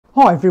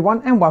Hi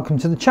everyone and welcome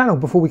to the channel.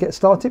 Before we get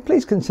started,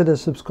 please consider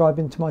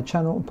subscribing to my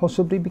channel and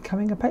possibly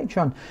becoming a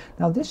patron.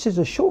 Now this is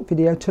a short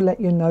video to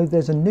let you know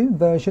there's a new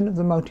version of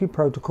the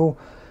Multi-Protocol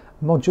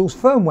modules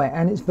firmware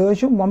and it's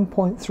version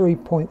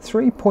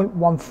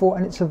 1.3.3.14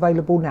 and it's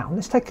available now.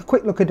 Let's take a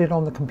quick look at it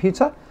on the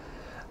computer.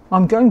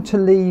 I'm going to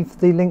leave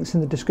the links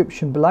in the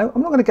description below.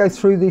 I'm not going to go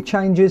through the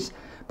changes.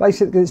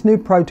 Basically it's new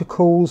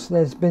protocols,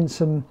 there's been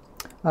some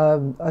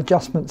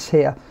adjustments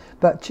here,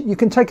 but you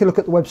can take a look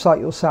at the website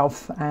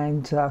yourself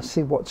and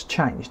see what's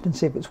changed and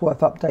see if it's worth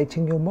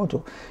updating your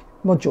module.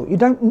 You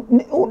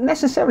don't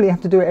necessarily have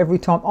to do it every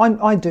time.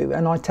 I do,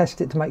 and I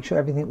test it to make sure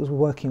everything was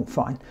working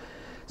fine.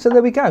 So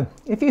there we go.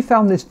 If you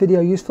found this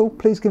video useful,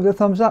 please give it a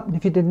thumbs up, and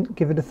if you didn't,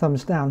 give it a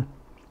thumbs down.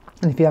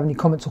 And if you have any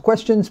comments or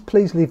questions,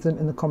 please leave them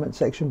in the comment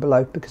section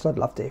below because I'd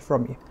love to hear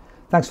from you.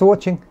 Thanks for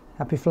watching.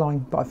 Happy flying.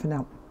 Bye for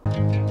now.